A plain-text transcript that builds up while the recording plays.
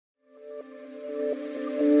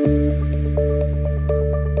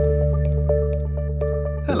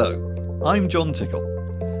I'm John Tickle.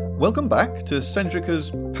 Welcome back to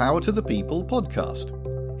Centrica's Power to the People podcast.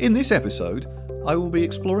 In this episode, I will be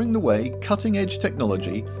exploring the way cutting-edge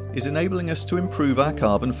technology is enabling us to improve our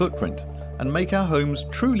carbon footprint and make our homes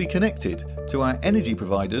truly connected to our energy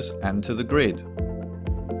providers and to the grid.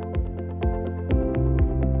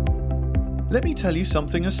 Let me tell you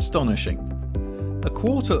something astonishing. A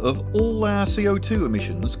quarter of all our CO2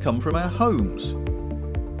 emissions come from our homes.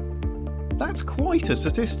 That's quite a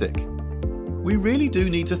statistic. We really do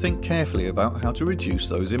need to think carefully about how to reduce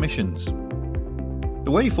those emissions.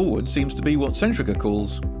 The way forward seems to be what Centrica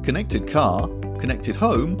calls connected car, connected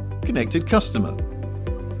home, connected customer.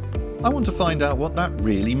 I want to find out what that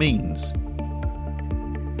really means.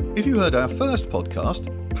 If you heard our first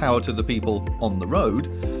podcast, Power to the People on the Road,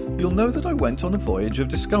 you'll know that I went on a voyage of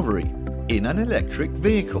discovery in an electric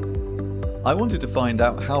vehicle. I wanted to find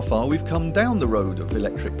out how far we've come down the road of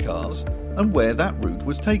electric cars and where that route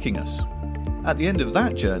was taking us. At the end of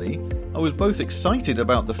that journey, I was both excited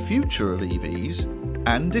about the future of EVs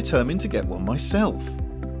and determined to get one myself.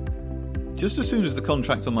 Just as soon as the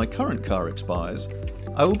contract on my current car expires,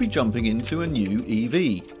 I will be jumping into a new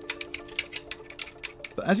EV.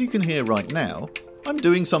 But as you can hear right now, I'm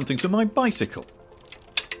doing something to my bicycle.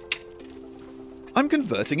 I'm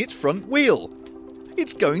converting its front wheel.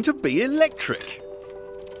 It's going to be electric.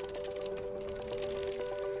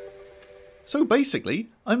 So basically,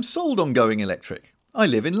 I'm sold on going electric. I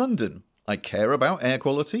live in London. I care about air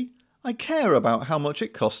quality. I care about how much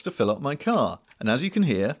it costs to fill up my car. And as you can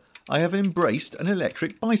hear, I have embraced an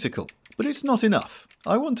electric bicycle. But it's not enough.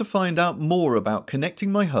 I want to find out more about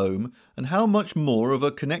connecting my home and how much more of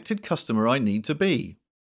a connected customer I need to be.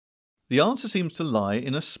 The answer seems to lie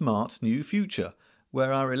in a smart new future,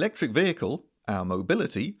 where our electric vehicle, our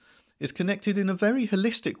mobility, is connected in a very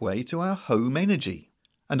holistic way to our home energy.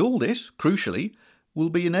 And all this, crucially, will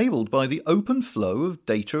be enabled by the open flow of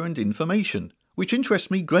data and information, which interests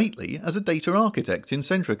me greatly as a data architect in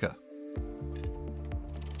Centrica.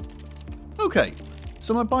 Okay,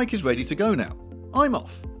 so my bike is ready to go now. I'm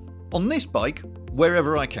off. On this bike,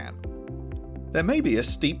 wherever I can. There may be a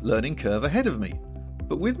steep learning curve ahead of me,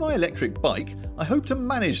 but with my electric bike, I hope to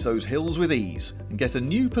manage those hills with ease and get a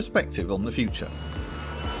new perspective on the future.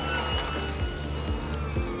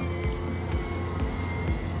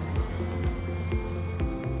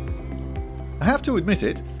 I have to admit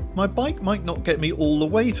it, my bike might not get me all the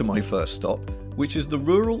way to my first stop, which is the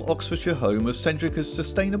rural Oxfordshire home of Centrica's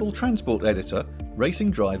sustainable transport editor,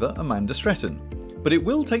 racing driver Amanda Stretton, but it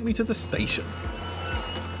will take me to the station.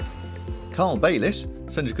 Carl Bayliss,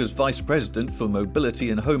 Centrica's Vice President for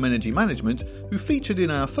Mobility and Home Energy Management, who featured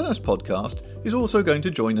in our first podcast, is also going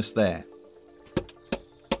to join us there.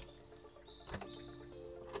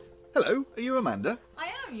 Hello, are you Amanda?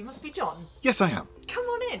 I am, you must be John. Yes, I am. Come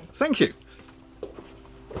on in. Thank you.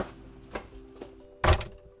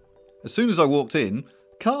 As soon as I walked in,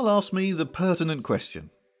 Carl asked me the pertinent question.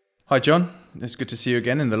 Hi John, it's good to see you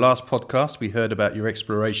again. In the last podcast we heard about your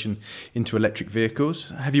exploration into electric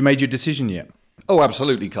vehicles. Have you made your decision yet? Oh,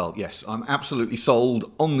 absolutely, Carl. Yes, I'm absolutely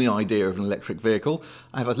sold on the idea of an electric vehicle.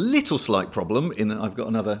 I have a little slight problem in that I've got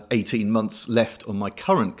another 18 months left on my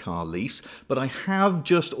current car lease, but I have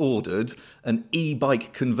just ordered an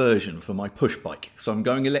e-bike conversion for my push bike. So I'm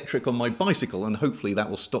going electric on my bicycle and hopefully that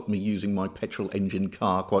will stop me using my petrol engine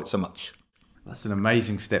car quite so much. That's an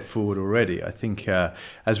amazing step forward already. I think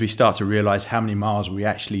as we start to realise how many miles we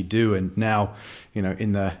actually do, and now, you know,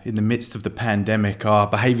 in the midst of the pandemic, our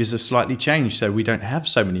behaviours have slightly changed. So we don't have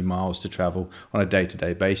so many miles to travel on a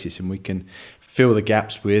day-to-day basis, and we can fill the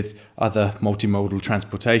gaps with other multimodal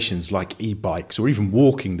transportations like e-bikes, or even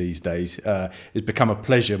walking these days has become a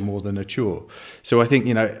pleasure more than a chore. So I think,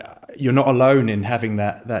 you know, you're not alone in having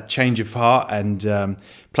that change of heart and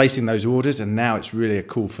placing those orders, and now it's really a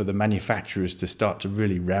call for the manufacturers to start to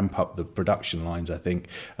really ramp up the production lines, I think,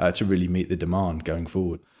 to really meet the demand going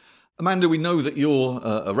forward. Amanda, we know that you're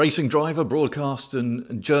a racing driver, broadcast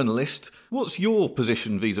and journalist. What's your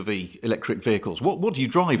position vis-a-vis electric vehicles? What do you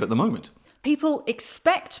drive at the moment? People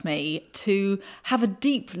expect me to have a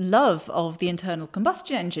deep love of the internal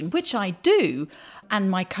combustion engine, which I do. And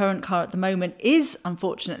my current car at the moment is,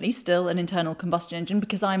 unfortunately, still an internal combustion engine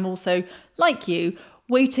because I'm also, like you,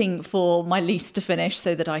 waiting for my lease to finish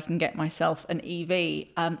so that I can get myself an EV.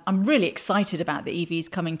 I'm really excited about the EVs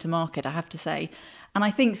coming to market, I have to say. And I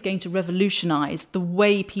think it's going to revolutionise the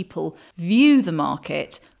way people view the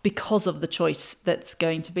market because of the choice that's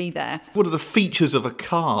going to be there. What are the features of a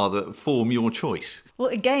car that form your choice? Well,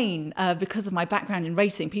 again, because of my background in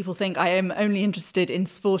racing, people think I am only interested in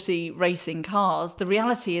sporty racing cars. The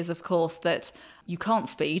reality is, of course, that you can't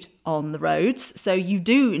speed on the roads. So you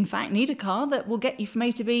do, in fact, need a car that will get you from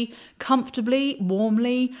A to B comfortably,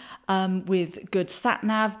 warmly, with good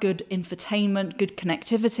sat-nav, good infotainment, good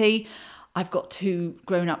connectivity. I've got 2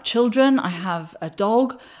 grown-up children. I have a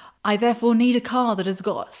dog. I therefore need a car that has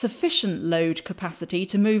got sufficient load capacity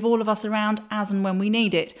to move all of us around as and when we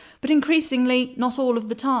need it, but increasingly not all of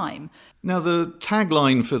the time. Now, the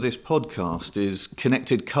tagline for this podcast is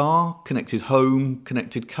connected car, connected home,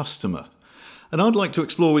 connected customer. And I'd like to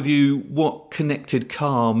explore with you what connected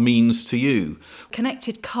car means to you.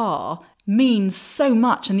 Connected car means so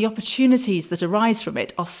much, and the opportunities that arise from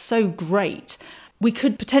it are so great. We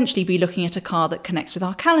could potentially be looking at a car that connects with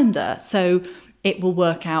our calendar. So it will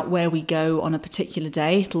work out where we go on a particular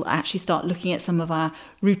day. It'll actually start looking at some of our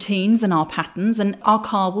routines and our patterns, and our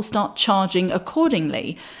car will start charging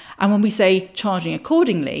accordingly. And when we say charging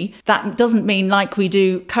accordingly, that doesn't mean like we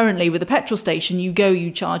do currently with a petrol station. You go,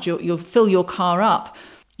 you charge, you'll fill your car up.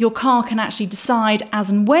 Your car can actually decide as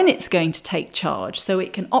and when it's going to take charge, so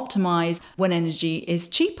it can optimise when energy is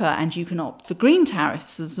cheaper, and you can opt for green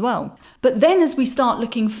tariffs as well. But then as we start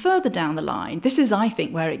looking further down the line, this is, I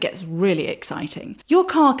think, where it gets really exciting. Your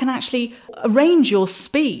car can actually arrange your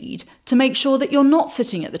speed to make sure that you're not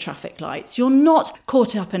sitting at the traffic lights, you're not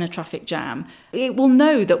caught up in a traffic jam. It will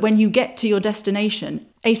know that when you get to your destination,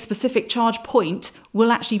 a specific charge point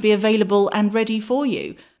will actually be available and ready for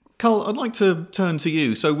you. Carl, I'd like to turn to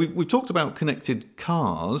you. So we've talked about connected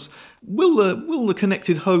cars. Will the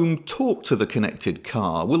connected home talk to the connected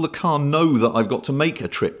car? Will the car know that I've got to make a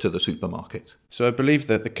trip to the supermarket? So I believe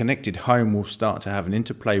that the connected home will start to have an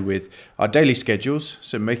interplay with our daily schedules.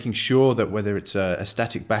 So making sure that whether it's a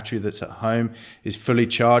static battery that's at home is fully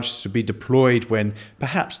charged to be deployed when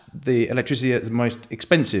perhaps the electricity is the most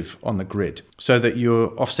expensive on the grid, so that you're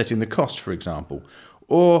offsetting the cost, for example.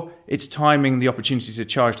 Or it's timing the opportunity to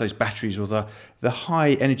charge those batteries or the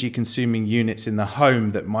high energy consuming units in the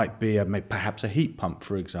home that might be perhaps a heat pump,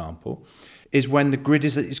 for example, is when the grid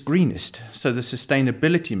is at its greenest. So the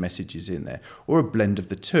sustainability message is in there, or a blend of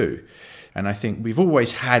the two. And I think we've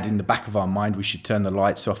always had in the back of our mind we should turn the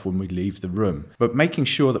lights off when we leave the room. But making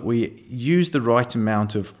sure that we use the right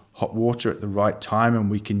amount of hot water at the right time,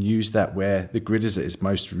 and we can use that where the grid is at its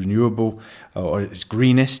most renewable or its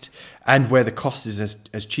greenest, and where the cost is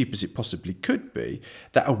as cheap as it possibly could be.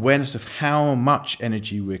 That awareness of how much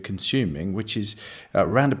energy we're consuming, which is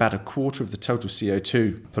around about a quarter of the total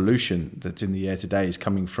CO2 pollution that's in the air today is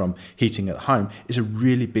coming from heating at home, is a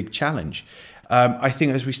really big challenge. I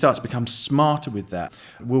think as we start to become smarter with that,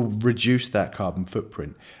 we'll reduce that carbon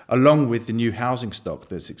footprint, along with the new housing stock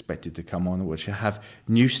that's expected to come on, which will have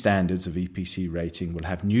new standards of EPC rating, will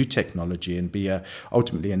have new technology, and be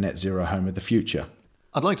ultimately a net zero home of the future.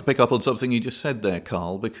 I'd like to pick up on something you just said there,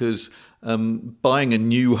 Carl, because buying a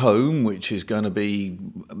new home, which is going to be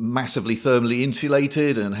massively thermally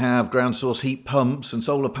insulated and have ground source heat pumps and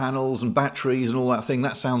solar panels and batteries and all that thing,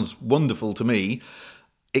 that sounds wonderful to me.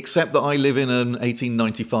 Except that I live in an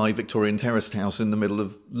 1895 Victorian terraced house in the middle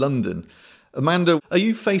of London. Amanda, are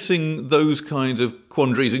you facing those kinds of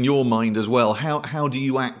quandaries in your mind as well? How do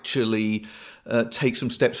you actually take some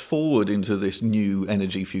steps forward into this new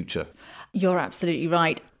energy future? You're absolutely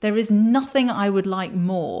right. There is nothing I would like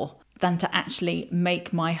more than to actually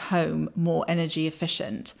make my home more energy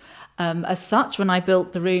efficient. As such, when I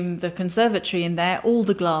built the conservatory in there, all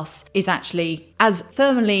the glass is actually as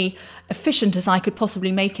thermally efficient as I could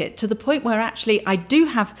possibly make it, to the point where actually I do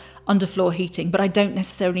have underfloor heating, but I don't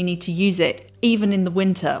necessarily need to use it, even in the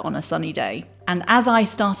winter on a sunny day. And as I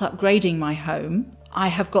start upgrading my home, I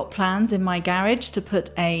have got plans in my garage to put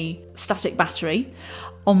a static battery.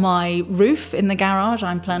 On my roof in the garage,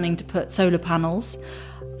 I'm planning to put solar panels,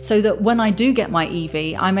 so that when I do get my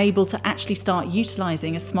EV, I'm able to actually start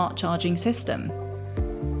utilising a smart charging system.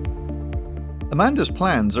 Amanda's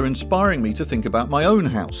plans are inspiring me to think about my own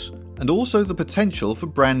house, and also the potential for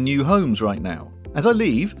brand new homes right now. As I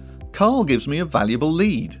leave, Carl gives me a valuable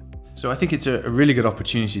lead. So I think it's a really good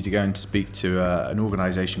opportunity to go and speak to an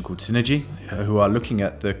organisation called Synergy, who are looking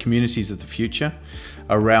at the communities of the future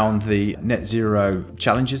around the net zero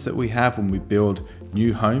challenges that we have when we build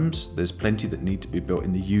new homes. There's plenty that need to be built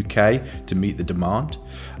in the UK to meet the demand,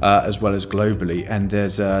 as well as globally. And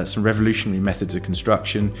there's some revolutionary methods of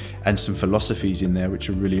construction and some philosophies in there which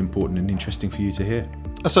are really important and interesting for you to hear.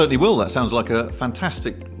 I certainly will. That sounds like a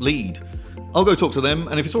fantastic lead. I'll go talk to them,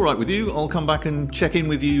 and if it's all right with you, I'll come back and check in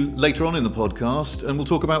with you later on in the podcast, and we'll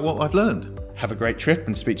talk about what I've learned. Have a great trip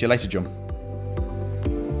and speak to you later, John.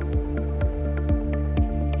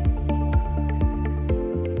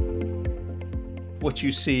 What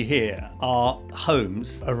you see here are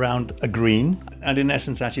homes around a green, and in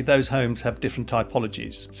essence, actually, those homes have different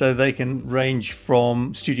typologies. So they can range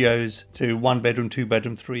from studios to 1 bedroom, 2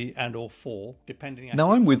 bedroom, 3 and or 4, depending.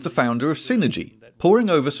 Now I'm with the founder of Synergy,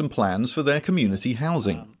 poring over some plans for their community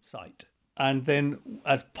housing. Site. And then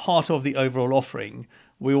as part of the overall offering,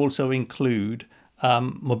 we also include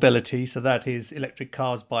mobility, so that is electric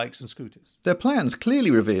cars, bikes and scooters. Their plans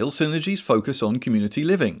clearly reveal Synergy's focus on community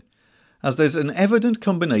living, as there's an evident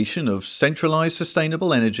combination of centralised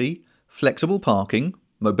sustainable energy, flexible parking,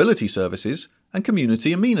 mobility services and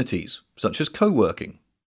community amenities, such as co-working.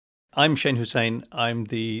 I'm Shane Hussain. I'm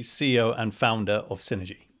the CEO and founder of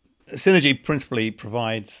Synergy. Synergy principally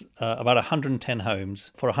provides about 110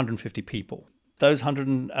 homes for 150 people. Those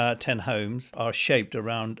 110 homes are shaped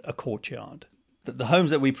around a courtyard. The homes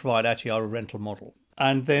that we provide actually are a rental model.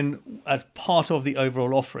 And then as part of the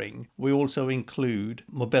overall offering, we also include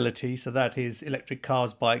mobility, so that is electric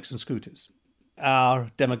cars, bikes and scooters. Our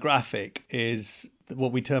demographic is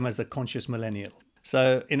what we term as the conscious millennial.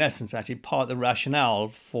 So in essence, actually, part of the rationale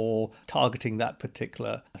for targeting that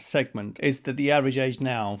particular segment is that the average age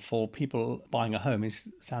now for people buying a home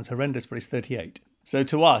sounds horrendous, but it's 38. So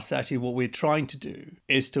to us, actually, what we're trying to do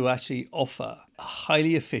is to actually offer a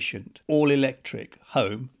highly efficient, all-electric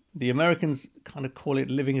home. The Americans kind of call it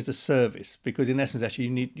living as a service because in essence,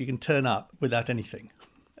 actually, you can turn up without anything.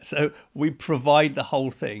 So we provide the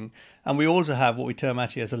whole thing. And we also have what we term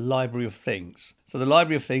actually as a library of things. So the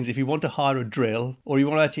library of things, if you want to hire a drill or you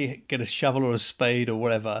want to actually get a shovel or a spade or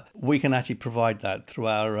whatever, we can actually provide that through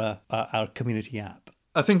our community app.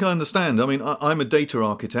 I think I understand. I mean, I'm a data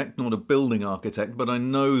architect, not a building architect, but I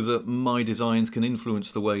know that my designs can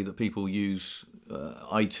influence the way that people use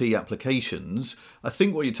IT applications. I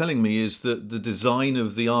think what you're telling me is that the design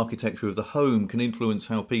of the architecture of the home can influence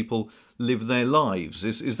how people live their lives.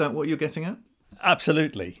 Is that what you're getting at?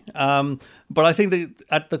 Absolutely. But I think that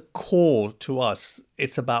at the core to us,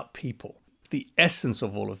 it's about people. The essence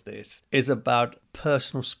of all of this is about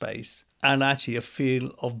personal space and actually a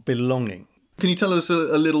feel of belonging. Can you tell us a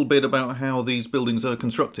little bit about how these buildings are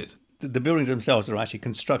constructed? The buildings themselves are actually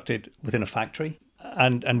constructed within a factory,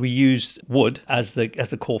 and we use wood as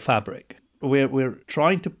the core fabric. We're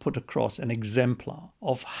trying to put across an exemplar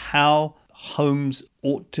of how homes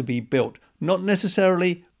ought to be built, not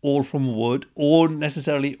necessarily all from wood or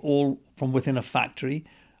necessarily all from within a factory.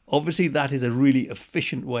 Obviously, that is a really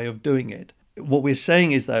efficient way of doing it. What we're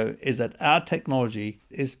saying is that our technology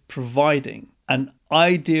is providing an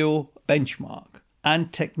ideal benchmark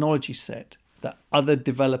and technology set that other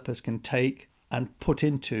developers can take and put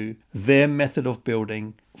into their method of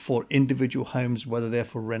building for individual homes, whether they're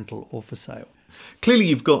for rental or for sale. Clearly,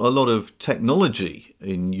 you've got a lot of technology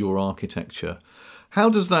in your architecture. How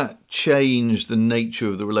does that change the nature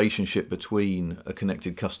of the relationship between a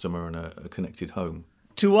connected customer and a connected home?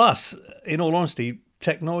 To us, in all honesty,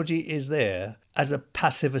 technology is there as a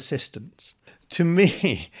passive assistance. To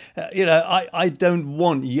me, I don't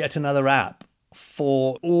want yet another app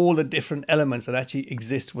for all the different elements that actually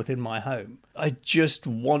exist within my home. I just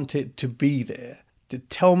want it to be there to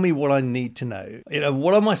tell me what I need to know.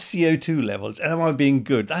 What are my CO2 levels and am I being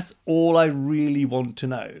good? That's all I really want to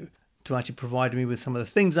know to actually provide me with some of the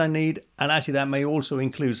things I need. And actually that may also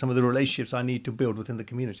include some of the relationships I need to build within the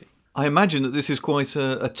community. I imagine that this is quite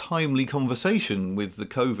a timely conversation with the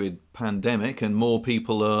COVID pandemic and more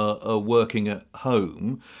people are working at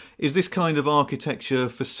home. Is this kind of architecture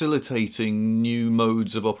facilitating new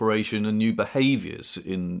modes of operation and new behaviours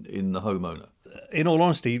in the homeowner? In all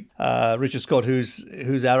honesty, Richard Scott,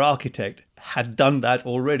 who's our architect, had done that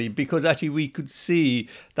already because actually we could see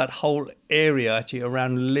that whole area actually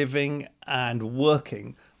around living and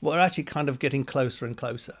working were actually kind of getting closer and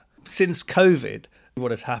closer. Since COVID,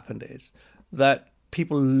 what has happened is that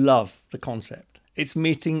people love the concept. It's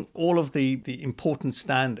meeting all of the important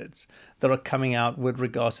standards that are coming out with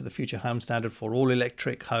regards to the Future Home Standard for all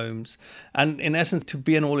electric homes. And in essence, to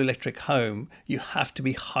be an all electric home, you have to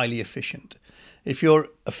be highly efficient. If you're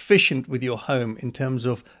efficient with your home in terms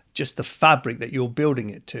of just the fabric that you're building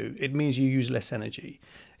it to, it means you use less energy.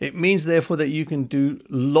 It means, therefore, that you can do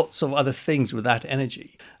lots of other things with that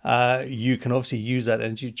energy. You can obviously use that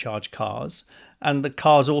energy to charge cars. And the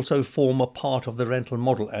cars also form a part of the rental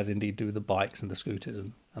model, as indeed do the bikes and the scooters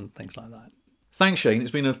and things like that. Thanks, Shane. It's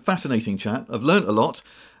been a fascinating chat. I've learnt a lot.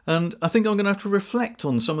 And I think I'm going to have to reflect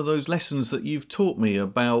on some of those lessons that you've taught me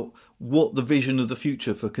about what the vision of the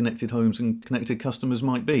future for connected homes and connected customers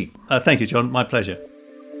might be. Thank you, John. My pleasure.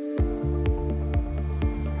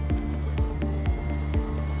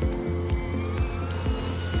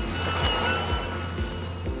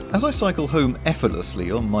 As I cycle home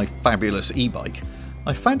effortlessly on my fabulous e-bike,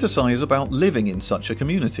 I fantasize about living in such a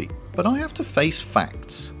community, but I have to face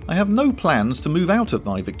facts. I have no plans to move out of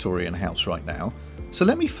my Victorian house right now, so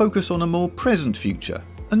let me focus on a more present future,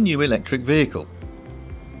 a new electric vehicle.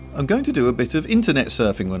 I'm going to do a bit of internet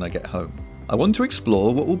surfing when I get home. I want to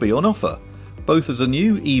explore what will be on offer, both as a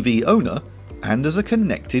new EV owner and as a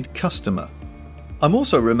connected customer. I'm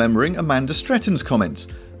also remembering Amanda Stretton's comments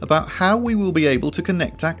about how we will be able to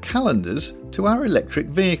connect our calendars to our electric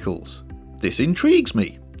vehicles. This intrigues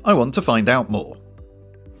me. I want to find out more.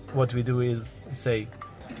 What we do is say,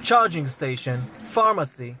 charging station,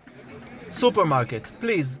 pharmacy, supermarket,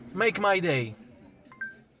 please make my day.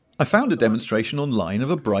 I found a demonstration online of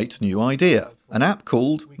a bright new idea, an app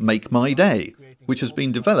called Make My Day, which has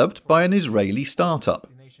been developed by an Israeli startup.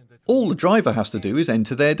 All the driver has to do is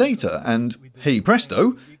enter their data and, hey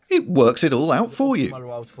presto, it works it all out for you.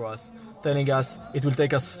 Route for us, telling us it will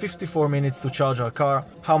take us 54 minutes to charge our car,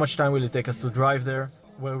 how much time will it take us to drive there,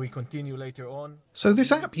 where we continue later on. So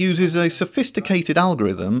this app uses a sophisticated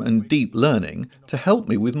algorithm and deep learning to help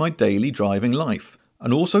me with my daily driving life,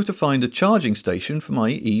 and also to find a charging station for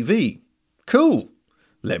my EV. Cool!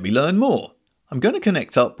 Let me learn more. I'm going to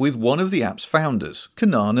connect up with one of the app's founders,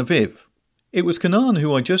 Kanan Aviv. It was Kanan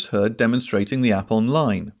who I just heard demonstrating the app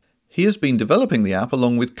online. He has been developing the app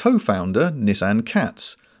along with co-founder Nissan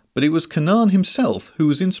Katz, but it was Kanan himself who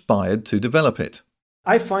was inspired to develop it.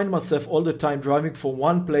 I find myself all the time driving from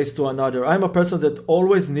one place to another. I'm a person that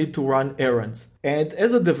always need to run errands. And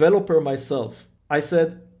as a developer myself, I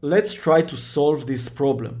said, let's try to solve this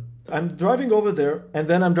problem. I'm driving over there and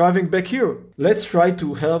then I'm driving back here. Let's try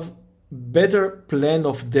to have better plan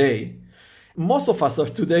of day. Most of us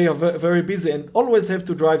today are very busy and always have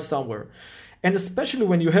to drive somewhere. And especially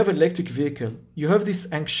when you have an electric vehicle, you have this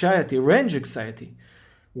anxiety, range anxiety.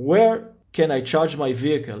 Where can I charge my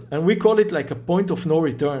vehicle? And we call it like a point of no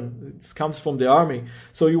return. It comes from the army.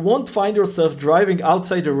 So you won't find yourself driving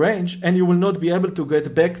outside the range and you will not be able to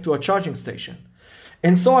get back to a charging station.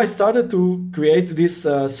 And so I started to create this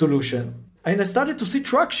solution and I started to see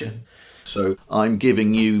traction. So I'm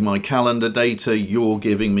giving you my calendar data, you're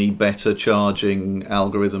giving me better charging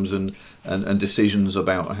algorithms and decisions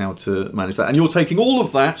about how to manage that. And you're taking all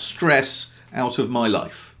of that stress out of my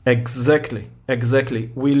life.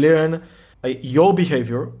 Exactly. We learn your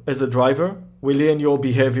behavior as a driver. We learn your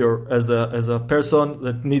behavior as a person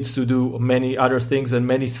that needs to do many other things and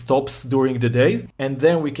many stops during the day. And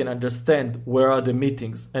then we can understand where are the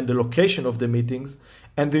meetings and the location of the meetings.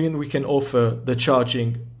 And then we can offer the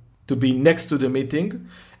charging to be next to the meeting.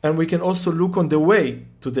 And we can also look on the way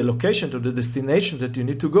to the location, to the destination that you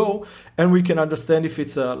need to go. And we can understand if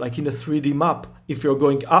it's like in a 3D map, if you're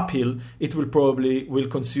going uphill, it will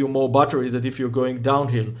consume more battery than if you're going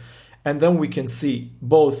downhill. And then we can see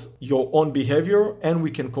both your own behavior and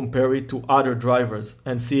we can compare it to other drivers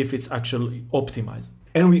and see if it's actually optimized.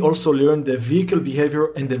 And we also learn the vehicle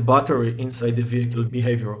behavior and the battery inside the vehicle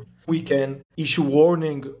behavior. We can issue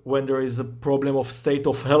warning when there is a problem of state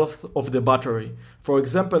of health of the battery. For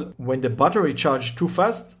example, when the battery charges too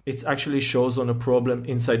fast, it actually shows on a problem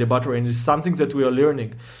inside the battery. And it's something that we are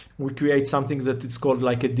learning. We create something that is called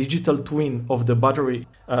like a digital twin of the battery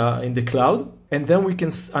in the cloud. And then we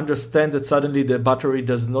can understand that suddenly the battery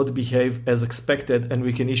does not behave as expected. And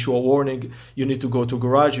we can issue a warning. You need to go to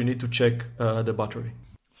garage. You need to check the battery.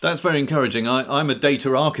 That's very encouraging. I'm a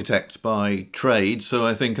data architect by trade, so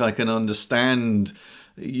I think I can understand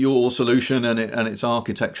your solution and its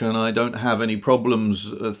architecture, and I don't have any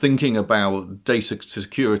problems thinking about data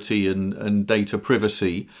security and data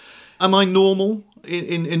privacy. Am I normal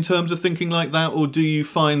in terms of thinking like that, or do you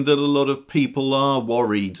find that a lot of people are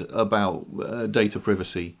worried about data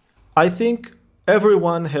privacy? I think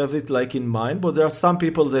everyone have it like in mind, but there are some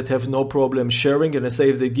people that have no problem sharing, and they say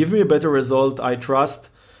if they give me a better result, I trust.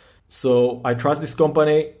 So I trust this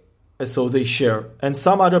company, so they share. And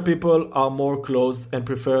some other people are more closed and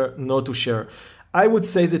prefer not to share. I would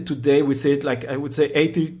say that today we say it like, I would say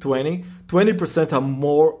 80-20. 20% are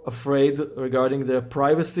more afraid regarding their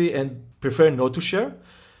privacy and prefer not to share.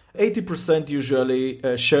 80% usually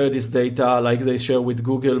share this data, like they share with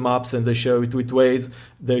Google Maps and they share it with Waze.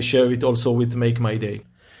 They share it also with Make My Day.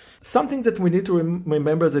 Something that we need to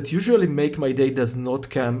remember that usually Make My Day does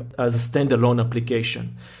not come as a standalone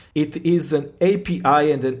application. It is an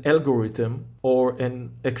API and an algorithm or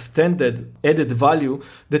an extended added value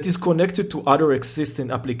that is connected to other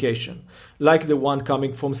existing applications, like the one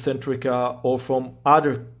coming from Centrica or from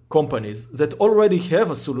other companies that already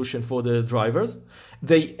have a solution for the drivers.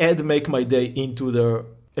 They add Make My Day into their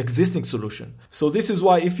existing solution. So this is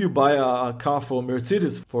why if you buy a car from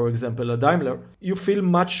Mercedes, for example, a Daimler, you feel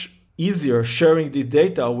much easier sharing the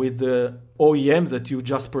data with the OEM that you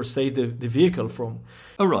just purchased the vehicle from.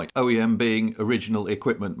 Oh, right. OEM being original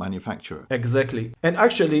equipment manufacturer. Exactly. And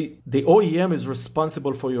actually, the OEM is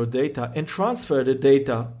responsible for your data and transfer the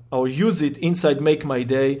data or use it inside Make My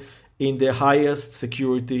Day in the highest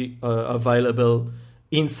security available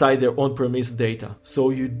inside their on-premise data. So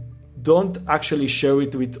you don't actually share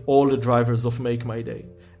it with all the drivers of Make My Day.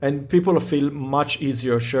 And people feel much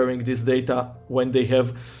easier sharing this data when they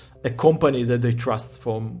have a company that they trust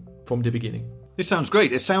from the beginning. This sounds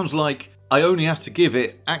great. It sounds like I only have to give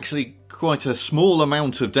it actually quite a small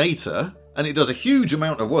amount of data, and it does a huge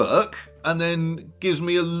amount of work, and then gives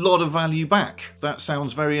me a lot of value back. That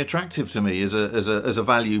sounds very attractive to me as a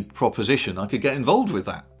value proposition. I could get involved with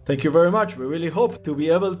that. Thank you very much. We really hope to be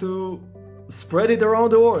able to spread it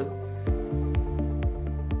around the world.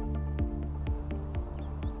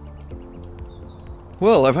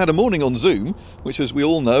 Well, I've had a morning on Zoom, which as we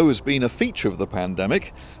all know has been a feature of the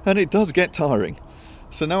pandemic, and it does get tiring.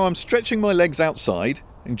 So now I'm stretching my legs outside,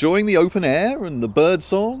 enjoying the open air and the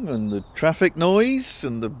birdsong and the traffic noise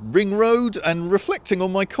and the ring road, and reflecting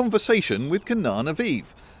on my conversation with Canaan Aviv,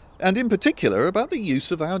 and in particular about the use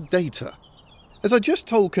of our data. As I just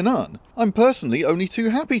told Canaan, I'm personally only too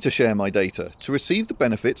happy to share my data to receive the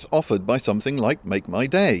benefits offered by something like Make My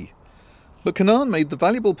Day. But Canaan made the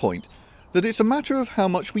valuable point that it's a matter of how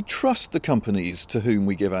much we trust the companies to whom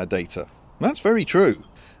we give our data. That's very true.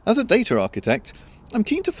 As a data architect, I'm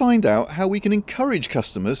keen to find out how we can encourage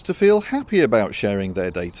customers to feel happy about sharing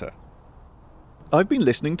their data. I've been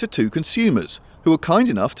listening to two consumers who are kind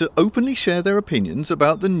enough to openly share their opinions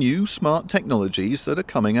about the new smart technologies that are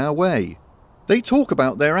coming our way. They talk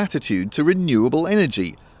about their attitude to renewable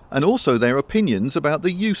energy and also their opinions about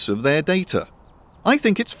the use of their data. I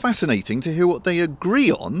think it's fascinating to hear what they agree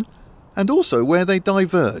on and also where they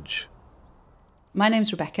diverge. My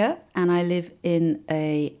name's Rebecca, and I live in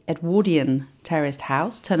a Edwardian terraced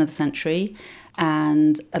house, turn of the century,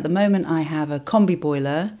 and at the moment I have a combi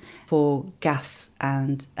boiler for gas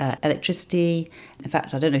and electricity. In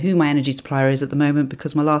fact, I don't know who my energy supplier is at the moment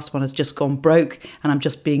because my last one has just gone broke and I'm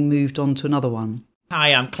just being moved on to another one.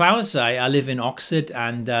 Hi, I'm Klaus. I live in Oxford,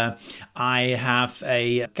 and I have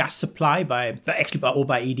a gas supply by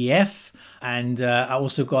EDF. And I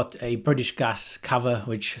also got a British Gas cover,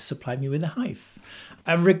 which supplied me with a Hive.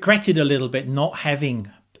 I regretted a little bit not having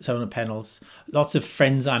solar panels. Lots of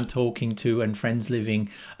friends I'm talking to and friends living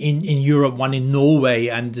in Europe, one in Norway,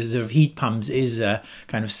 and the sort of heat pumps is a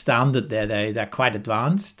kind of standard there. They're quite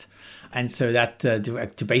advanced. And so that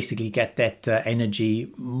to basically get that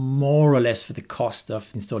energy more or less for the cost of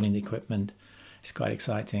installing the equipment is quite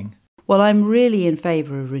exciting. Well, I'm really in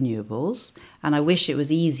favour of renewables, and I wish it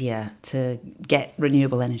was easier to get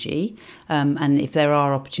renewable energy. And if there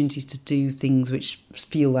are opportunities to do things which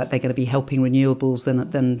feel like they're going to be helping renewables,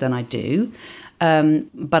 then I do.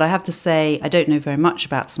 But I have to say, I don't know very much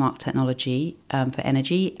about smart technology for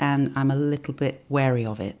energy, and I'm a little bit wary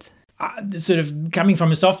of it. Sort of coming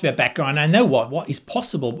from a software background, I know what is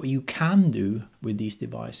possible, what you can do with these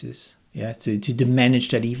devices, to manage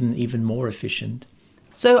that even more efficient.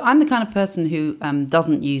 So I'm the kind of person who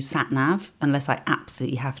doesn't use sat-nav unless I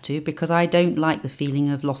absolutely have to, because I don't like the feeling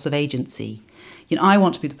of loss of agency. You know, I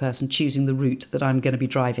want to be the person choosing the route that I'm going to be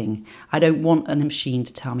driving. I don't want a machine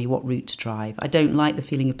to tell me what route to drive. I don't like the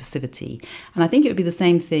feeling of passivity. And I think it would be the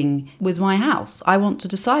same thing with my house. I want to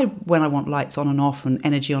decide when I want lights on and off and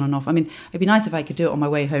energy on and off. I mean, it'd be nice if I could do it on my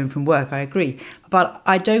way home from work, I agree. But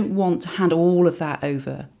I don't want to hand all of that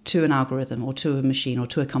over to an algorithm or to a machine or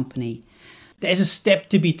to a company. There's a step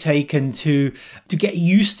to be taken to get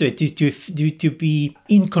used to it, to be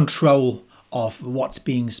in control of what's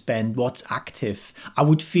being spent, what's active. I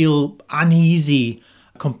would feel uneasy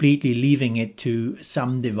completely leaving it to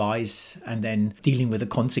some device and then dealing with the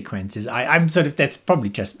consequences. I'm sort of, that's probably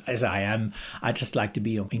just as I am. I just like to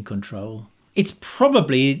be in control. It's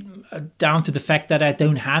probably down to the fact that I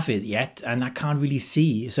don't have it yet and I can't really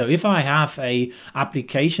see. So if I have a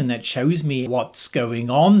application that shows me what's going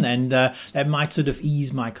on, then that might sort of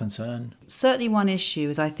ease my concern. Certainly one issue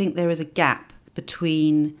is I think there is a gap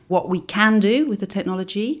between what we can do with the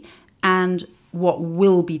technology and what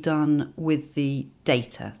will be done with the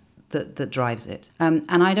data. that drives it. And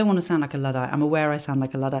I don't want to sound like a Luddite. I'm aware I sound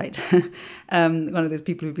like a Luddite. One of those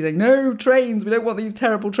people who'd be saying, no, trains, we don't want these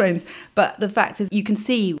terrible trains. But the fact is, you can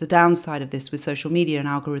see the downside of this with social media and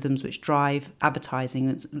algorithms which drive advertising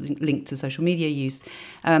that's linked to social media use,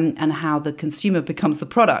 and how the consumer becomes the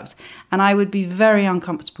product. And I would be very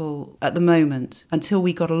uncomfortable at the moment until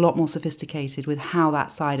we got a lot more sophisticated with how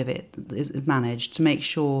that side of it is managed, to make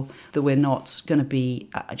sure that we're not going to be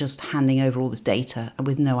just handing over all this data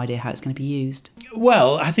with no idea how it's going to be used.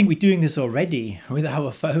 Well, I think we're doing this already with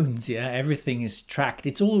our phones. Yeah, everything is tracked.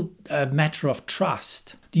 It's all a matter of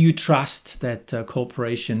trust. Do you trust that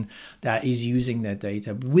corporation that is using that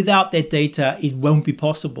data? Without that data, it won't be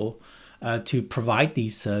possible to provide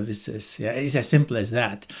these services. Yeah, it's as simple as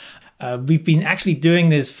that. We've been actually doing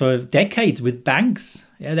this for decades with banks.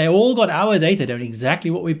 Yeah, they all got our data, they know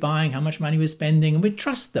exactly what we're buying, how much money we're spending, and we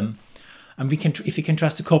trust them. And we can, if you can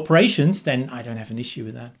trust the corporations, then I don't have an issue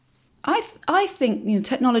with that. I think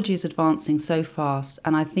technology is advancing so fast,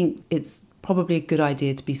 and I think it's probably a good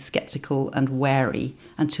idea to be skeptical and wary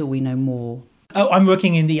until we know more. Oh, I'm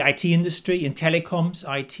working in the IT industry, in telecoms,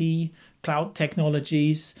 IT, cloud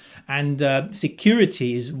technologies, and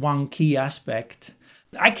security is one key aspect.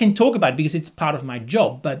 I can talk about it because it's part of my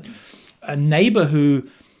job, but a neighbor who,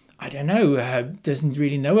 I don't know, doesn't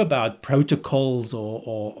really know about protocols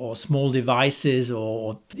or small devices,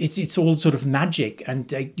 or it's all sort of magic,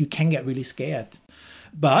 and you can get really scared.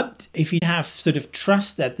 But if you have sort of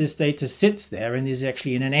trust that this data sits there and is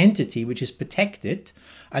actually in an entity which is protected,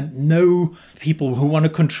 and no people who want to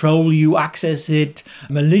control you access it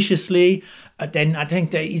maliciously, then I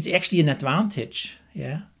think there is actually an advantage.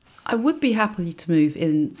 Yeah. I would be happy to move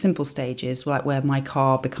in simple stages, like where my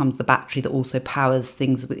car becomes the battery that also powers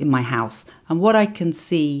things in my house. And what I can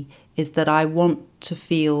see is that I want to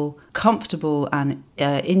feel comfortable and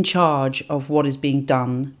in charge of what is being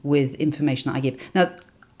done with information that I give. Now,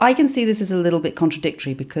 I can see this as a little bit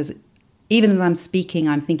contradictory, because even as I'm speaking,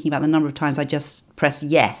 I'm thinking about the number of times I just press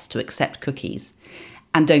yes to accept cookies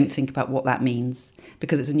and don't think about what that means,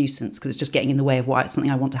 because it's a nuisance, because it's just getting in the way of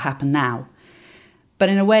something I want to happen now. But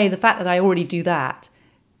in a way, the fact that I already do that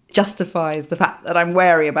justifies the fact that I'm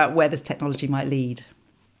wary about where this technology might lead.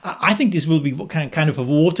 I think this will be kind of a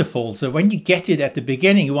waterfall. So when you get it at the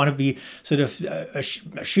beginning, you want to be sort of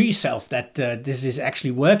assure yourself that this is actually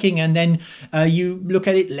working, and then you look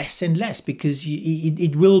at it less and less, because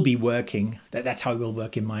it will be working. That's how it will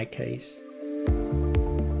work in my case.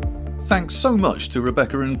 Thanks so much to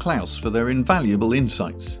Rebecca and Klaus for their invaluable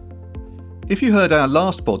insights. If you heard our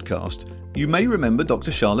last podcast, you may remember Dr.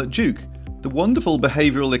 Charlotte Duke, the wonderful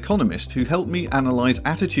behavioural economist who helped me analyse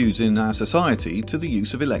attitudes in our society to the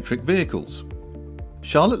use of electric vehicles.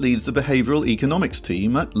 Charlotte leads the behavioural economics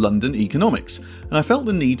team at London Economics, and I felt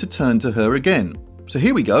the need to turn to her again. So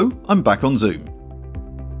here we go, I'm back on Zoom.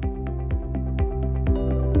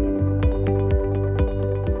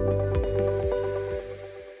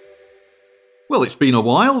 Well, it's been a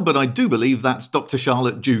while, but I do believe that's Dr.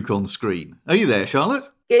 Charlotte Duke on screen. Are you there, Charlotte?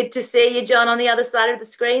 Good to see you, John, on the other side of the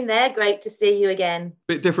screen there. Great to see you again.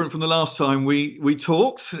 Bit different from the last time we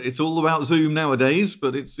talked. It's all about Zoom nowadays,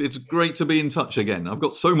 but it's great to be in touch again. I've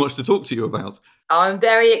got so much to talk to you about. I'm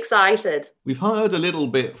very excited. We've heard a little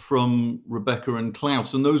bit from Rebecca and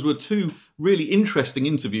Klaus, and those were two really interesting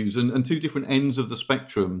interviews and two different ends of the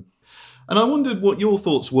spectrum. And I wondered what your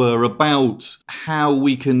thoughts were about how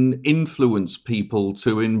we can influence people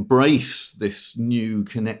to embrace this new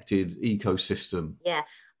connected ecosystem. Yeah,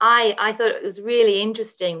 I thought it was really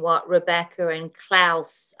interesting what Rebecca and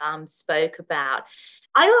Klaus spoke about.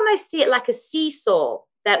 I almost see it like a seesaw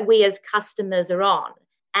that we as customers are on.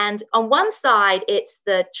 And on one side, it's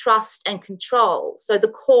the trust and control, so the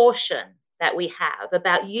caution that we have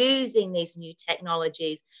about using these new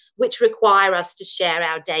technologies, which require us to share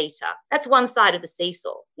our data. That's one side of the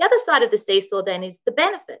seesaw. The other side of the seesaw then is the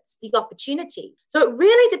benefits, the opportunities. So it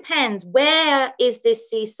really depends, where is this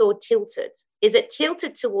seesaw tilted? Is it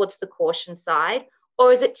tilted towards the caution side,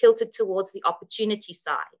 or is it tilted towards the opportunity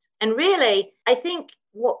side? And really, I think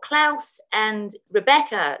what Klaus and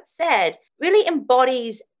Rebecca said really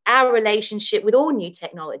embodies our relationship with all new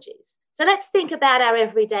technologies. So let's think about our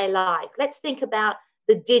everyday life. Let's think about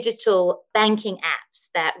the digital banking apps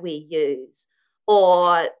that we use,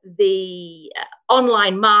 or the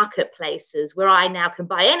online marketplaces where I now can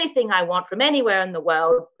buy anything I want from anywhere in the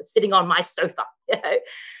world sitting on my sofa.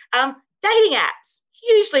 Dating apps,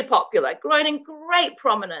 hugely popular, grown in great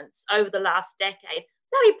prominence over the last decade.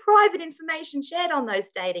 Very private information shared on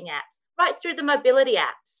those dating apps, right through the mobility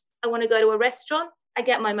apps. I want to go to a restaurant, I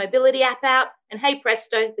get my mobility app out, and hey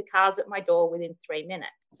presto, the car's at my door within 3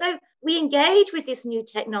 minutes. So we engage with this new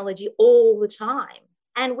technology all the time,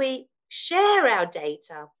 and we share our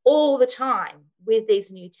data all the time with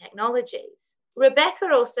these new technologies. Rebecca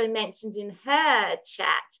also mentioned in her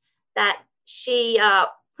chat that she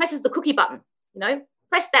presses the cookie button,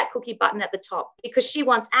 press that cookie button at the top, because she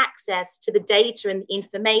wants access to the data and the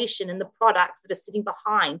information and the products that are sitting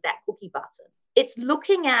behind that cookie button. It's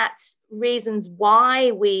looking at reasons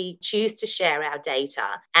why we choose to share our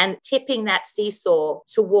data and tipping that seesaw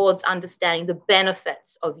towards understanding the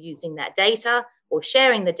benefits of using that data or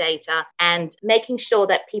sharing the data, and making sure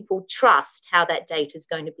that people trust how that data is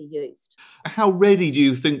going to be used. How ready do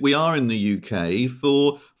you think we are in the UK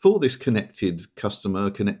for this connected customer,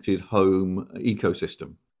 connected home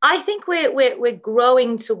ecosystem? I think we're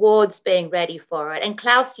growing towards being ready for it. And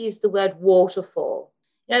Klaus used the word waterfall.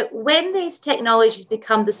 When these technologies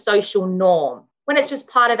become the social norm, when it's just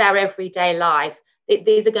part of our everyday life,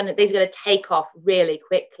 these are going to take off really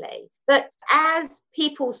quickly. But as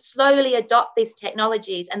people slowly adopt these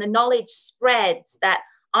technologies and the knowledge spreads that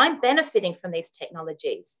I'm benefiting from these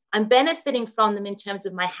technologies, I'm benefiting from them in terms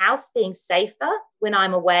of my house being safer when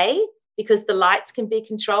I'm away because the lights can be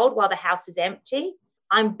controlled while the house is empty.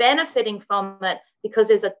 I'm benefiting from it because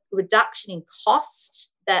there's a reduction in cost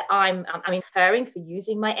that I'm incurring for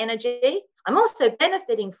using my energy. I'm also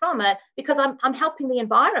benefiting from it because I'm helping the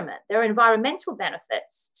environment. There are environmental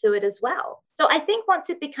benefits to it as well. So I think once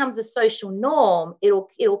it becomes a social norm,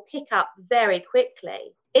 it'll pick up very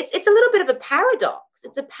quickly. It's a little bit of a paradox.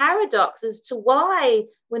 It's a paradox as to why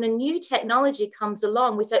when a new technology comes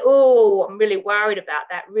along, we say, oh, I'm really worried about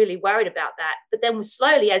that. But then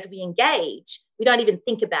slowly, as we engage, we don't even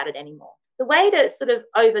think about it anymore. The way to sort of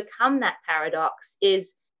overcome that paradox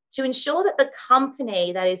is to ensure that the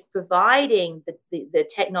company that is providing the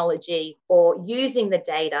technology or using the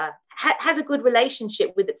data has a good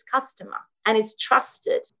relationship with its customer and is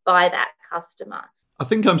trusted by that customer. I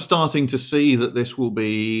think I'm starting to see that this will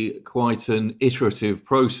be quite an iterative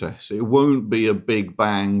process. It won't be a big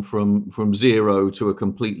bang from zero to a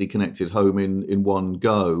completely connected home in one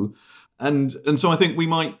go. And so I think we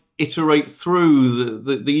might iterate through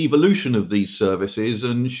the evolution of these services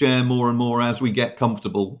and share more and more as we get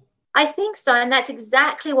comfortable. I think so. And that's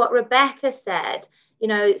exactly what Rebecca said.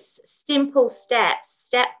 Simple steps,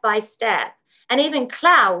 step by step. And even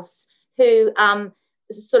Klaus, who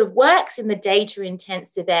sort of works in the data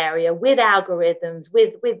intensive area with algorithms,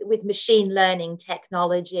 with machine learning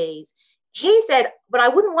technologies, he said, but I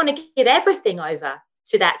wouldn't want to give everything over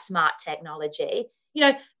to that smart technology.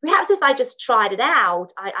 Perhaps if I just tried it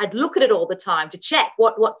out, I'd look at it all the time to check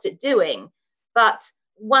what's it doing. But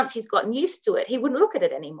once he's gotten used to it, he wouldn't look at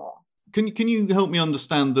it anymore. Can you help me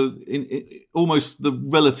understand almost the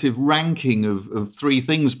relative ranking of three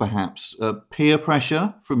things, perhaps? Peer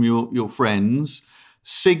pressure from your friends,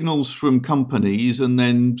 signals from companies, and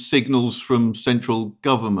then signals from central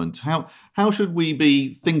government. How should we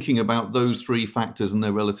be thinking about those three factors and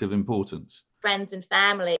their relative importance? Friends and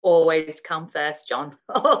family always come first, John,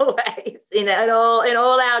 always, in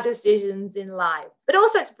all our decisions in life. But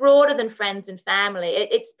also it's broader than friends and family.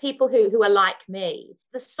 It's people who are like me.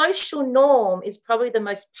 The social norm is probably the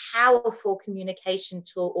most powerful communication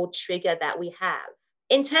tool or trigger that we have.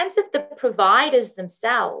 In terms of the providers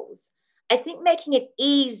themselves, I think making it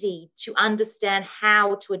easy to understand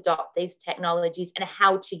how to adopt these technologies and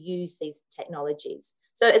how to use these technologies.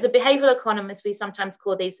 So as a behavioral economist, we sometimes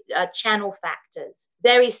call these channel factors.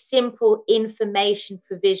 Very simple information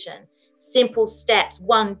provision, simple steps,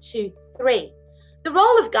 1, 2, 3. The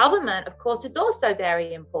role of government, of course, is also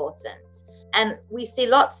very important. And we see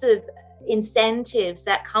lots of incentives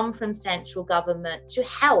that come from central government to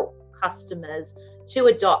help customers to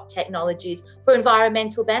adopt technologies for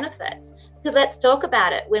environmental benefits. Because let's talk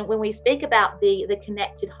about it. When we speak about the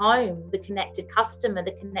connected home, the connected customer,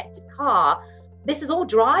 the connected car, this is all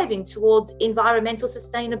driving towards environmental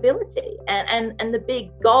sustainability and the big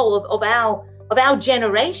goal of our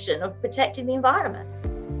generation of protecting the environment.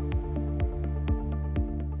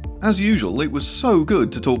 As usual, it was so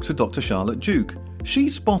good to talk to Dr. Charlotte Duke.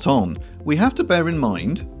 She's spot on. We have to bear in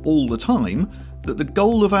mind, all the time, that the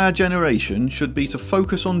goal of our generation should be to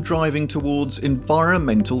focus on driving towards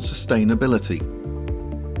environmental sustainability.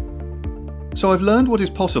 So I've learned what is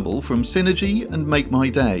possible from Synergy and Make My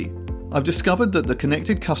Day. I've discovered that the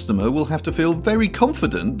connected customer will have to feel very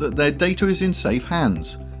confident that their data is in safe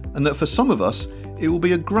hands, and that for some of us, it will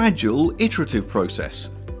be a gradual, iterative process.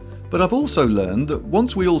 But I've also learned that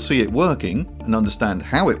once we all see it working and understand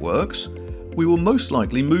how it works, we will most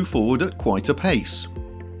likely move forward at quite a pace.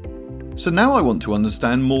 So now I want to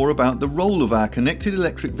understand more about the role of our connected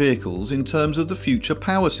electric vehicles in terms of the future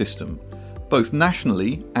power system, both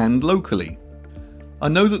nationally and locally. I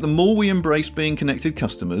know that the more we embrace being connected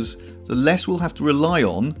customers, the less we'll have to rely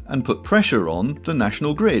on and put pressure on the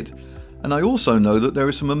national grid. And I also know that there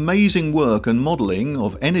is some amazing work and modelling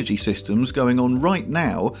of energy systems going on right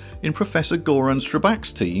now in Professor Goran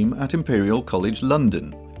Strabak's team at Imperial College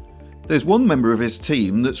London. There's one member of his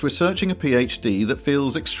team that's researching a PhD that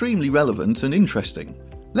feels extremely relevant and interesting.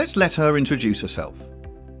 Let's let her introduce herself.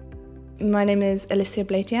 My name is Alicia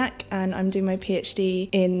Blatiak and I'm doing my PhD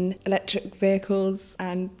in electric vehicles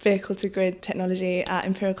and vehicle-to-grid technology at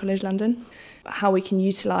Imperial College London. How we can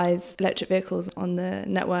utilise electric vehicles on the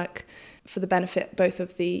network for the benefit both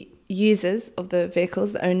of the users of the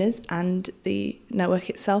vehicles, the owners, and the network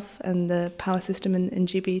itself and the power system in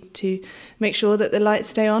GB to make sure that the lights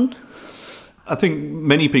stay on. I think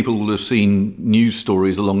many people will have seen news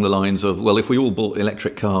stories along the lines of, well, if we all bought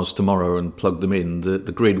electric cars tomorrow and plugged them in, the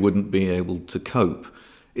grid wouldn't be able to cope.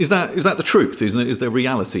 Is that the truth? Is there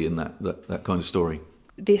reality in that kind of story?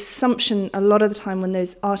 The assumption, a lot of the time when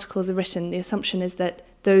those articles are written, the assumption is that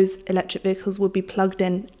those electric vehicles will be plugged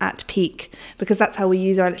in at peak, because that's how we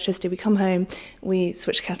use our electricity. We come home, we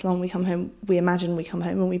switch the kettle on, we come home, we imagine we come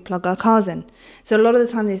home and we plug our cars in. So a lot of the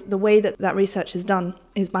time the way that research is done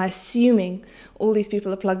is by assuming all these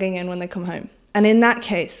people are plugging in when they come home. And in that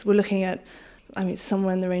case, we're looking at,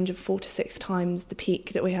 somewhere in the range of 4 to 6 times the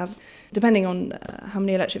peak that we have, depending on how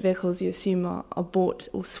many electric vehicles you assume are bought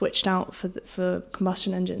or switched out for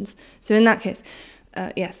combustion engines. So in that case,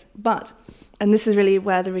 yes. But, and this is really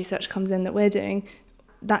where the research comes in that we're doing,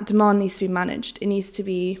 that demand needs to be managed. It needs to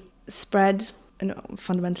be spread, and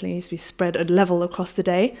fundamentally needs to be spread at level across the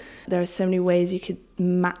day. There are so many ways you could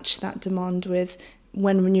match that demand with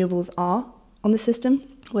when renewables are on the system,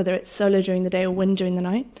 whether it's solar during the day or wind during the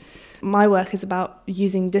night. My work is about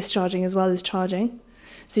using discharging as well as charging.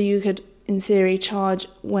 So you could, in theory, charge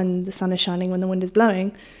when the sun is shining, when the wind is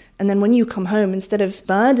blowing, and then when you come home, instead of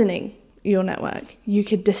burdening your network, you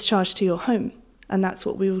could discharge to your home. And that's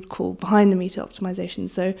what we would call behind-the-meter optimization.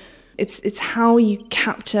 So it's how you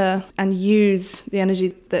capture and use the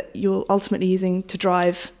energy that you're ultimately using to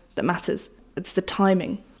drive that matters. It's the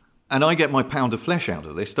timing. And I get my pound of flesh out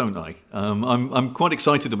of this, don't I? I'm quite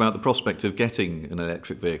excited about the prospect of getting an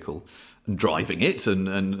electric vehicle and driving it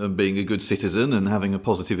and being a good citizen and having a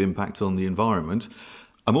positive impact on the environment.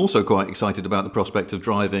 I'm also quite excited about the prospect of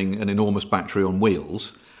driving an enormous battery on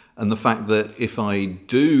wheels and the fact that if I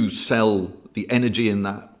do sell the energy in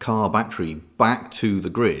that car battery back to the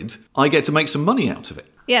grid, I get to make some money out of it.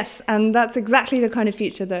 Yes, and that's exactly the kind of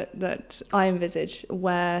future that I envisage,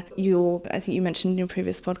 where I think you mentioned in your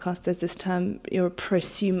previous podcast, there's this term, you're a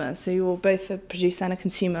prosumer, so you're both a producer and a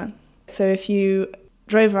consumer. So if you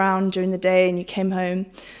drove around during the day and you came home,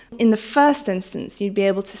 in the first instance, you'd be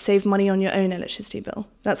able to save money on your own electricity bill.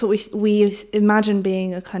 That's what we imagine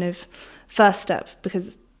being a kind of first step,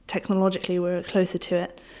 because technologically we're closer to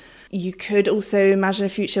it. You could also imagine a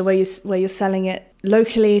future where you're selling it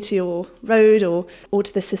locally to your road or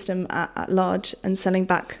to the system at large and selling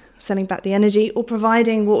back the energy, or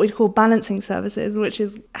providing what we'd call balancing services, which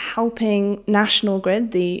is helping National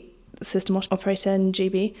Grid, the system operator in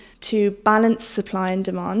GB, to balance supply and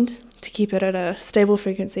demand to keep it at a stable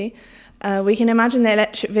frequency. We can imagine the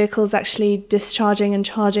electric vehicles actually discharging and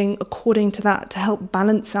charging according to that to help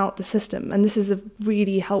balance out the system. And this is a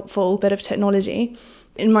really helpful bit of technology.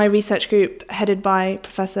 In my research group, headed by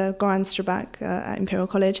Professor Goran Strabak at Imperial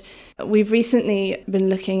College, we've recently been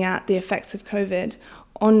looking at the effects of COVID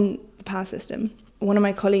on the power system. One of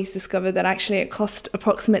my colleagues discovered that actually it cost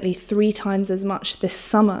approximately 3 times as much this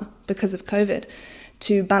summer because of COVID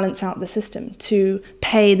to balance out the system, to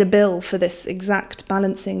pay the bill for this exact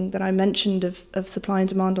balancing that I mentioned of supply and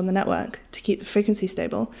demand on the network to keep the frequency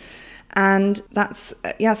stable. And that's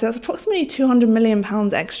approximately £200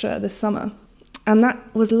 million extra this summer. And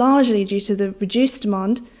that was largely due to the reduced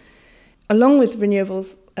demand, along with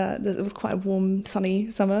renewables. It was quite a warm, sunny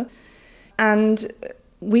summer. And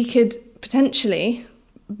we could potentially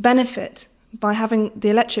benefit by having the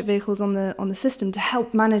electric vehicles on the system to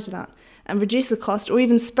help manage that and reduce the cost, or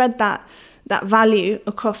even spread that value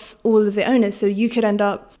across all of the owners. So you could end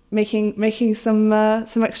up making some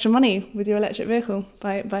extra money with your electric vehicle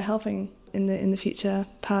by helping in the future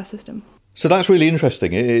power system. So that's really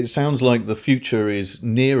interesting. It sounds like the future is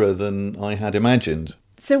nearer than I had imagined.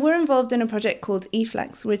 So we're involved in a project called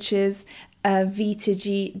eFlex, which is a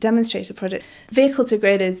V2G demonstrator project. Vehicle to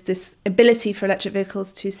grid is this ability for electric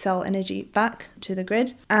vehicles to sell energy back to the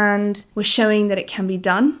grid. And we're showing that it can be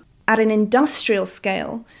done at an industrial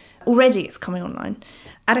scale. Already it's coming online.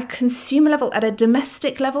 At a consumer level, at a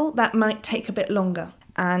domestic level, that might take a bit longer.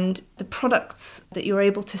 And the products that you're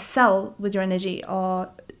able to sell with your energy are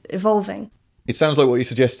evolving. It sounds like what you're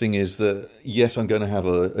suggesting is that, yes, I'm going to have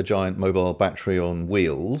a giant mobile battery on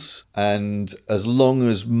wheels, and as long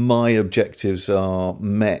as my objectives are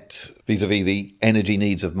met vis-a-vis the energy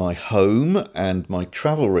needs of my home and my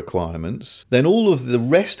travel requirements, then all of the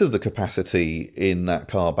rest of the capacity in that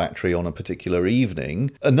car battery on a particular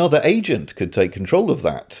evening, another agent could take control of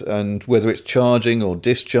that. And whether it's charging or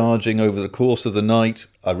discharging over the course of the night,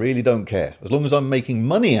 I really don't care. As long as I'm making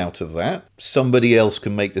money out of that, somebody else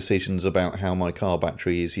can make decisions about how my car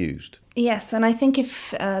battery is used. Yes, and I think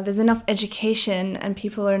if there's enough education and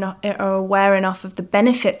people are aware enough of the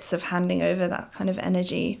benefits of handing over that kind of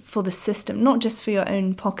energy for the system, not just for your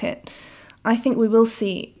own pocket, I think we will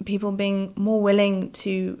see people being more willing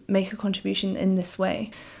to make a contribution in this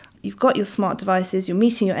way. You've got your smart devices, you're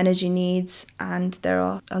meeting your energy needs, and there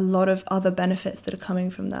are a lot of other benefits that are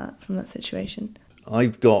coming from that situation.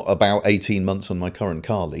 I've got about 18 months on my current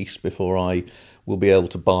car lease before I will be able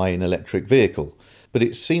to buy an electric vehicle. But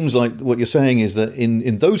it seems like what you're saying is that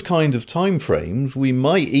in those kinds of timeframes, we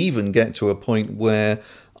might even get to a point where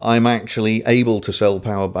I'm actually able to sell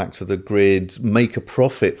power back to the grid, make a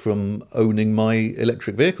profit from owning my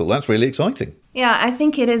electric vehicle. That's really exciting. Yeah, I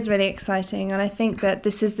think it is really exciting. And I think that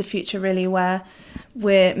this is the future really where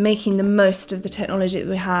we're making the most of the technology that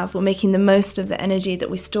we have. We're making the most of the energy that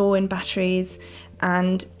we store in batteries.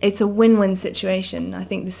 And it's a win-win situation. I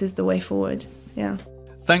think this is the way forward. Yeah.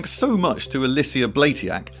 Thanks so much to Alicia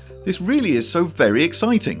Blatiak. This really is so very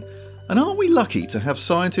exciting. And aren't we lucky to have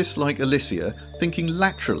scientists like Alicia thinking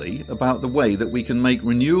laterally about the way that we can make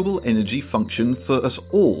renewable energy function for us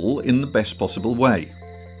all in the best possible way?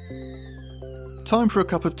 Time for a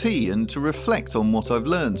cup of tea and to reflect on what I've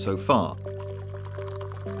learned so far.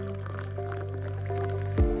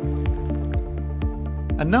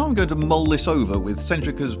 And now I'm going to mull this over with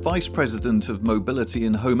Centrica's Vice President of Mobility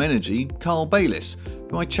and Home Energy, Carl Bayliss,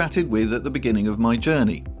 who I chatted with at the beginning of my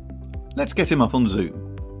journey. Let's get him up on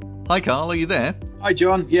Zoom. Hi Carl, are you there? Hi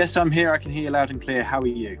John, yes I'm here, I can hear you loud and clear. How are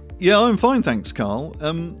you? Yeah, I'm fine, thanks Carl.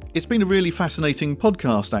 It's been a really fascinating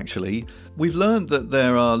podcast actually. We've learned that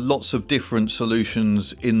there are lots of different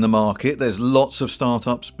solutions in the market. There's lots of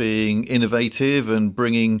startups being innovative and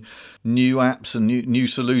bringing new apps and new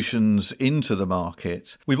solutions into the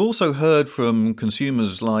market. We've also heard from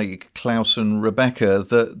consumers like Klaus and Rebecca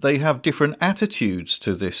that they have different attitudes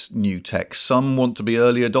to this new tech. Some want to be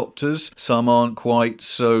early adopters, some aren't quite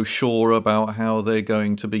so sure about how they're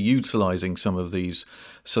going to be utilising some of these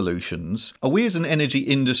solutions. Are we as an energy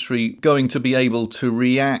industry going to be able to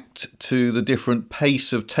react to the different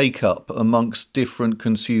pace of take-up amongst different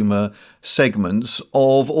consumer segments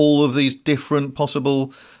of all of these different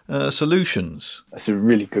possible solutions? That's a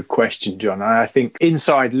really good question, John. I think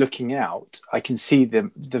inside looking out, I can see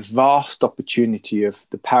the vast opportunity of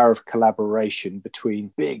the power of collaboration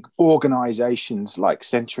between big organisations like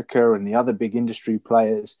Centrica and the other big industry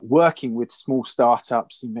players, working with small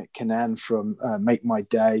startups, you met Kanan from Make My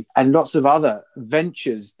Day, and lots of other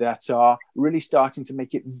ventures that are really starting to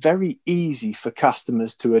make it very easy for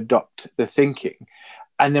customers to adopt the thinking,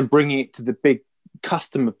 and then bringing it to the big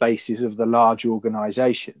customer bases of the large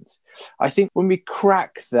organizations. I think when we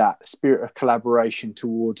crack that spirit of collaboration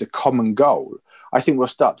towards a common goal, I think we'll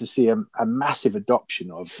start to see a massive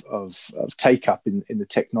adoption of take-up in the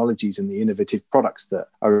technologies and the innovative products that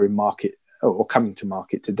are in market or coming to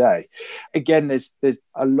market today. Again, there's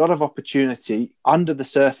a lot of opportunity under the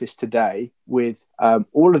surface today with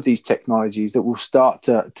all of these technologies that will start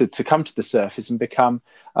to come to the surface and become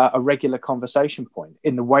a regular conversation point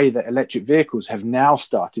in the way that electric vehicles have now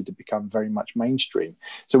started to become very much mainstream.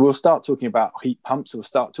 So we'll start talking about heat pumps, we'll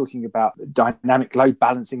start talking about dynamic load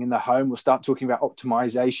balancing in the home, we'll start talking about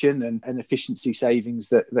optimization and efficiency savings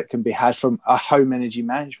that can be had from a home energy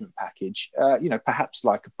management package, perhaps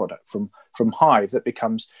like a product from Hive that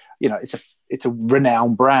becomes, it's a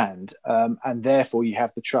renowned brand, and therefore you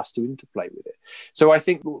have the trust to interplay with it. So I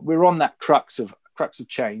think we're on that crux of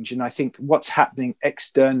change, and I think what's happening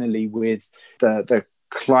externally with the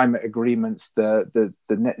climate agreements, the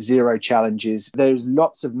net zero challenges, there's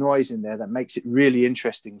lots of noise in there that makes it really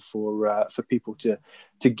interesting for people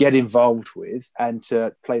to get involved with and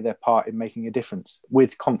to play their part in making a difference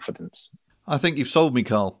with confidence. I think you've sold me,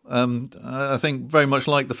 Carl. I think very much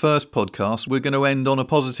like the first podcast, we're going to end on a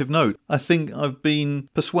positive note. I think I've been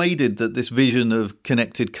persuaded that this vision of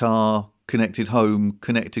connected car, connected home,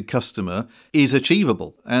 connected customer is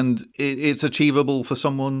achievable. And it's achievable for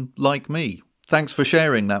someone like me. Thanks for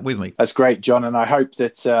sharing that with me. That's great, John. And I hope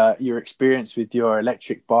that your experience with your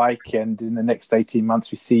electric bike, and in the next 18 months,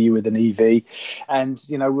 we see you with an EV. And,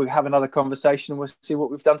 we'll have another conversation and we'll see what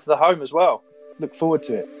we've done to the home as well. Look forward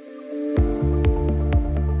to it.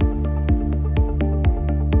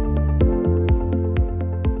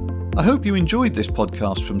 I hope you enjoyed this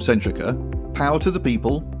podcast from Centrica. Power to the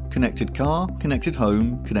people, connected car, connected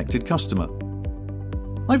home, connected customer.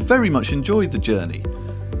 I've very much enjoyed the journey,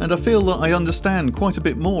 and I feel that I understand quite a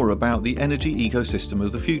bit more about the energy ecosystem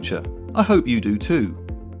of the future. I hope you do too.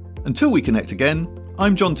 Until we connect again,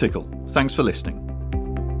 I'm John Tickle. Thanks for listening.